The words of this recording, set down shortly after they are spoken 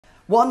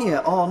1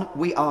 year on,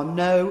 we are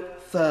no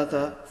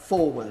further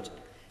forward.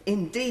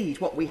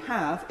 Indeed, what we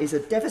have is a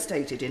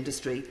devastated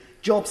industry,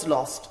 jobs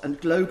lost,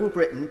 and global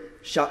Britain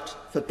shut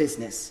for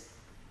business.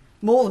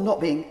 More than not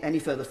being any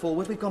further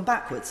forward, we've gone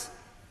backwards.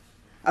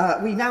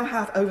 We now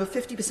have over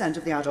 50%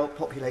 of the adult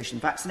population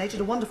vaccinated,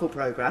 a wonderful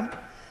programme,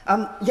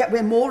 yet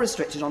we're more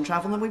restricted on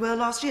travel than we were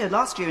last year.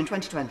 Last year, in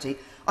 2020,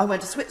 I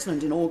went to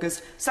Switzerland in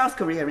August, South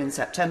Korea in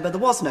September. There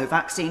was no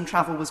vaccine,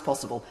 travel was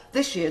possible.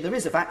 This year, there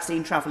is a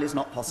vaccine, travel is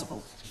not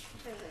possible.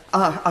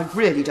 I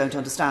really don't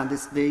understand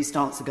the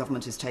stance the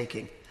government is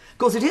taking. Of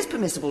course, it is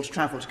permissible to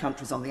travel to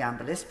countries on the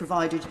amber list,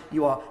 provided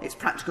it's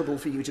practicable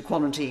for you to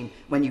quarantine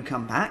when you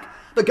come back.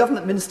 But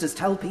government ministers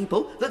tell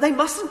people that they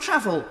mustn't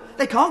travel.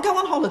 They can't go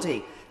on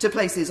holiday to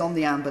places on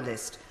the amber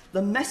list.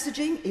 The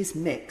messaging is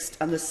mixed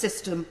and the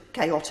system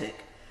chaotic.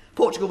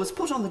 Portugal was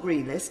put on the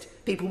green list,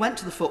 people went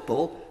to the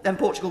football, then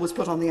Portugal was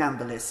put on the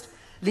amber list,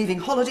 leaving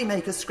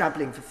holidaymakers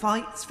scrabbling for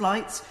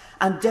flights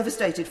and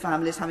devastated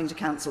families having to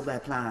cancel their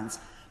plans.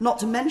 Not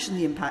to mention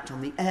the impact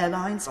on the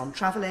airlines, on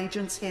travel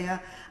agents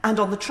here, and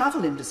on the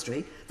travel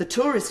industry, the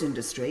tourist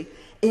industry,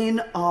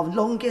 in our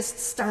longest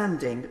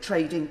standing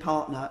trading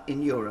partner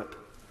in Europe.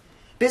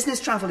 Business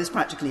travel is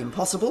practically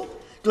impossible.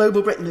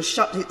 Global Britain has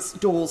shut its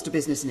doors to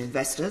business and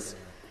investors.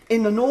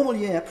 In the normal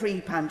year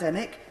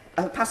pre-pandemic,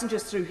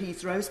 passengers through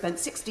Heathrow spent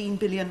 £16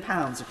 billion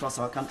across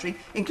our country,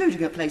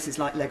 including at places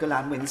like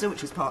Legoland Windsor,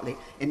 which is partly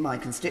in my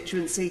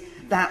constituency.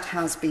 That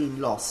has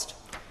been lost.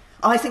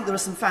 I think there are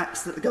some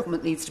facts that the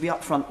government needs to be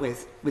upfront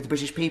with the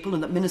British people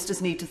and that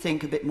ministers need to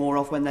think a bit more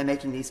of when they're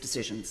making these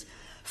decisions.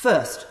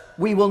 First,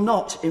 we will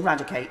not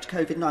eradicate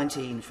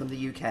COVID-19 from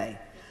the UK.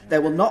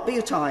 There will not be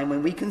a time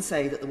when we can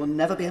say that there will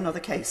never be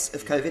another case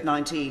of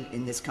COVID-19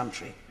 in this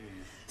country.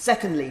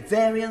 Secondly,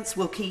 variants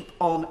will keep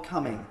on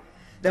coming.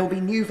 There will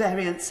be new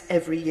variants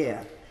every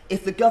year.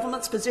 If the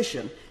government's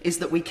position is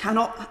that we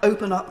cannot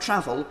open up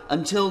travel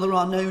until there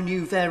are no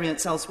new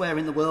variants elsewhere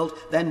in the world,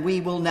 then we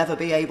will never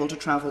be able to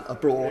travel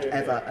abroad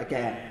ever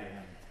again.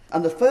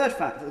 And the third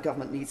fact that the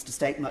government needs to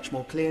state much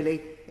more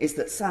clearly is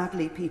that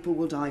sadly people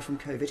will die from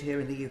COVID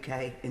here in the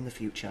UK in the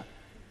future,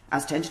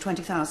 as 10 to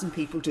 20,000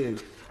 people do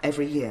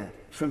every year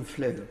from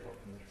flu.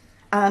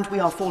 And we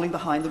are falling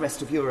behind the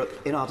rest of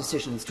Europe in our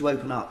decisions to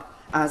open up,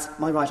 as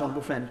my right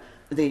honourable friend,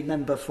 the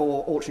member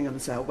for Altrincham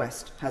and Sale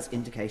West, has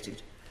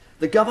indicated.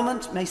 The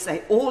government may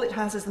say all it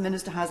has, as the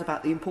Minister has,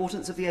 about the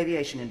importance of the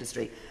aviation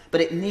industry, but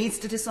it needs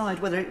to decide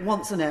whether it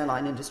wants an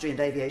airline industry and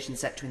aviation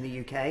sector in the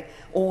UK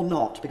or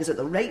not, because at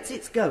the rates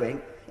it's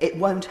going, it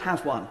won't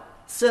have one.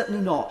 Certainly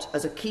not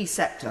as a key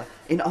sector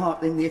in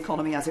the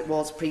economy as it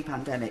was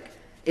pre-pandemic.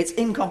 It's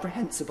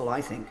incomprehensible,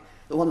 I think,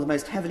 that one of the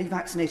most heavily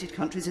vaccinated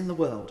countries in the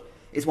world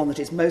is one that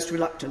is most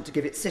reluctant to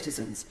give its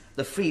citizens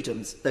the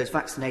freedoms those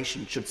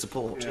vaccinations should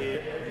support.